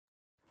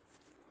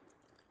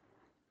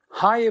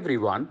Hi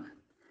everyone,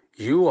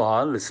 you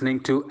are listening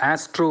to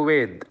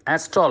AstroVed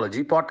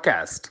Astrology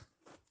Podcast.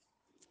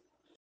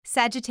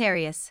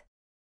 Sagittarius.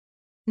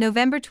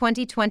 November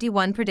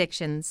 2021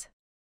 Predictions.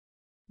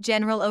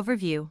 General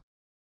Overview.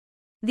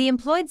 The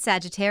employed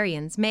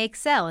Sagittarians may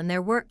excel in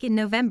their work in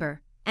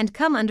November and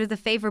come under the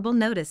favorable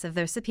notice of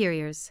their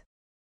superiors.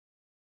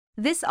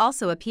 This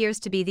also appears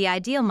to be the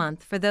ideal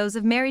month for those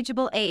of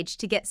marriageable age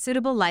to get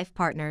suitable life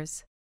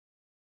partners.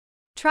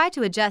 Try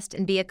to adjust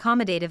and be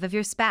accommodative of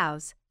your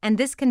spouse, and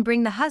this can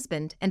bring the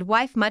husband and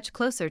wife much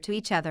closer to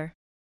each other.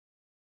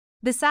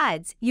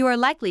 Besides, you are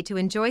likely to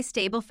enjoy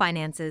stable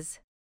finances.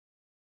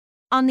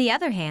 On the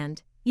other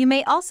hand, you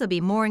may also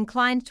be more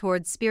inclined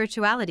towards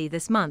spirituality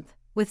this month,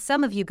 with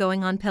some of you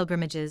going on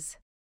pilgrimages.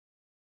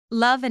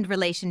 Love and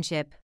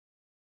relationship.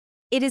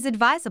 It is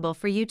advisable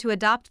for you to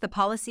adopt the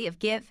policy of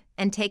give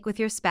and take with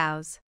your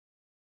spouse.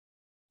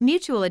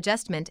 Mutual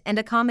adjustment and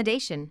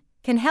accommodation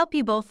can help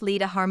you both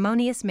lead a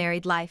harmonious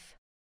married life.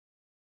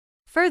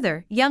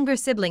 Further, younger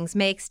siblings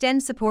may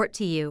extend support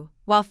to you,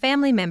 while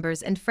family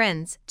members and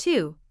friends,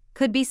 too,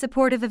 could be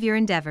supportive of your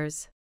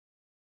endeavors.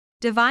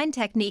 Divine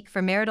technique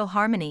for marital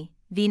harmony,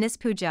 Venus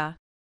Puja.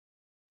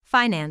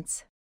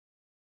 Finance.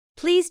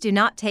 Please do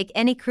not take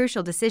any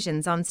crucial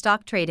decisions on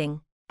stock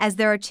trading, as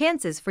there are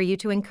chances for you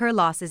to incur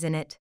losses in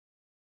it.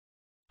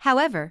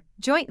 However,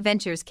 joint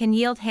ventures can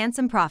yield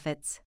handsome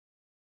profits.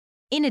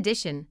 In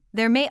addition,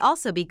 there may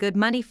also be good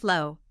money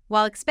flow,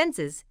 while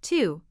expenses,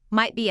 too,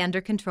 might be under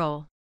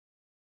control.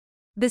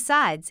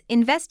 Besides,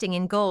 investing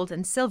in gold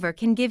and silver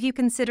can give you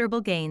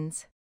considerable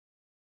gains.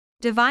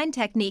 Divine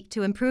technique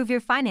to improve your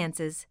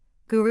finances,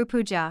 Guru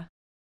Puja.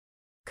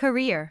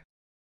 Career.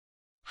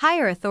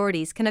 Higher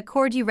authorities can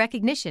accord you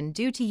recognition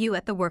due to you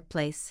at the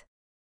workplace.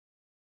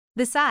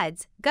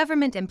 Besides,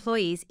 government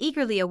employees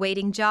eagerly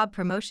awaiting job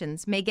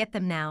promotions may get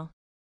them now.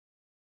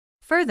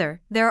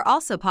 Further, there are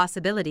also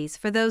possibilities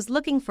for those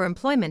looking for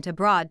employment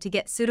abroad to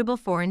get suitable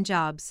foreign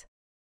jobs.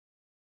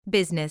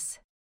 Business.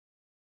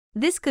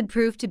 This could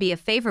prove to be a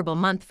favorable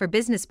month for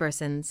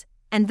businesspersons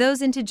and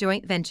those into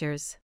joint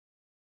ventures.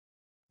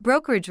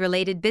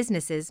 Brokerage-related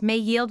businesses may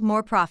yield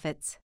more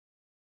profits.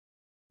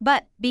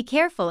 But be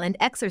careful and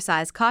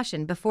exercise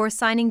caution before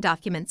signing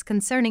documents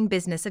concerning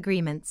business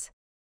agreements.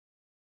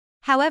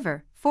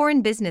 However,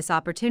 foreign business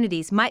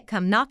opportunities might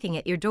come knocking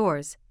at your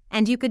doors,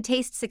 and you could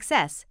taste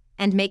success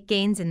and make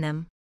gains in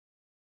them.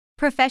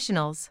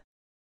 Professionals.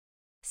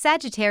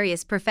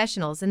 Sagittarius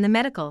professionals in the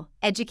medical,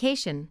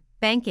 education,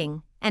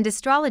 banking, and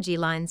astrology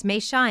lines may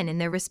shine in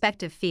their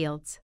respective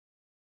fields.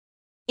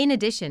 In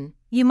addition,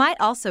 you might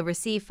also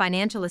receive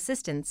financial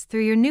assistance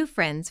through your new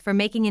friends for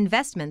making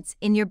investments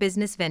in your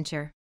business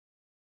venture.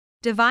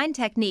 Divine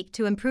technique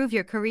to improve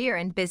your career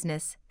and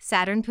business,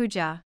 Saturn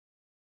Puja.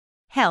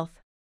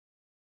 Health.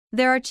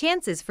 There are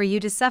chances for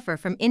you to suffer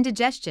from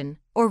indigestion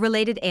or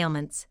related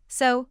ailments,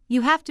 so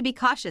you have to be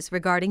cautious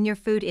regarding your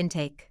food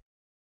intake.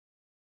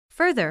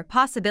 Further,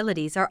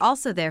 possibilities are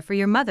also there for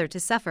your mother to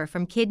suffer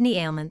from kidney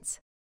ailments.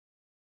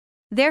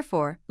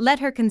 Therefore, let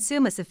her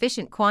consume a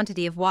sufficient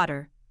quantity of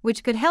water,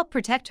 which could help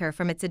protect her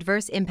from its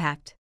adverse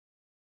impact.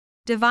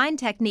 Divine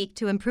technique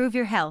to improve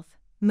your health,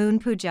 Moon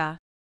Puja.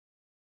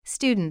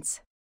 Students.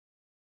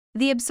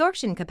 The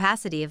absorption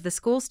capacity of the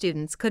school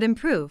students could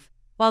improve,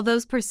 while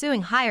those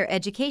pursuing higher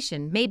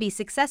education may be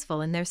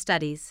successful in their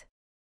studies.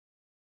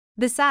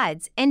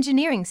 Besides,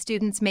 engineering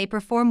students may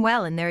perform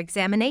well in their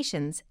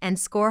examinations and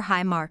score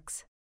high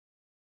marks.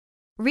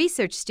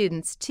 Research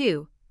students,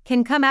 too,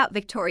 can come out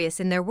victorious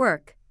in their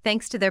work,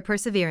 thanks to their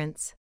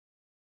perseverance.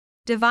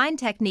 Divine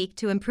technique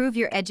to improve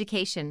your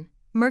education,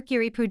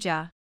 Mercury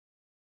Puja.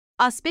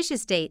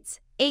 Auspicious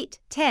dates, 8,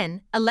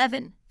 10,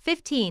 11,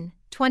 15,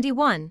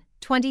 21,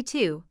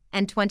 22,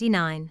 and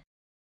 29.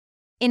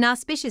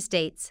 Inauspicious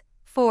dates,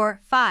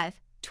 4,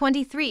 5,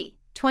 23,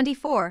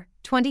 24,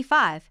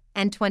 25,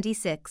 and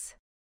 26.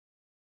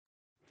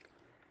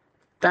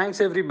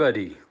 Thanks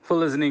everybody for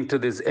listening to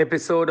this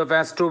episode of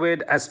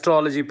AstroVed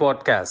Astrology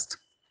Podcast.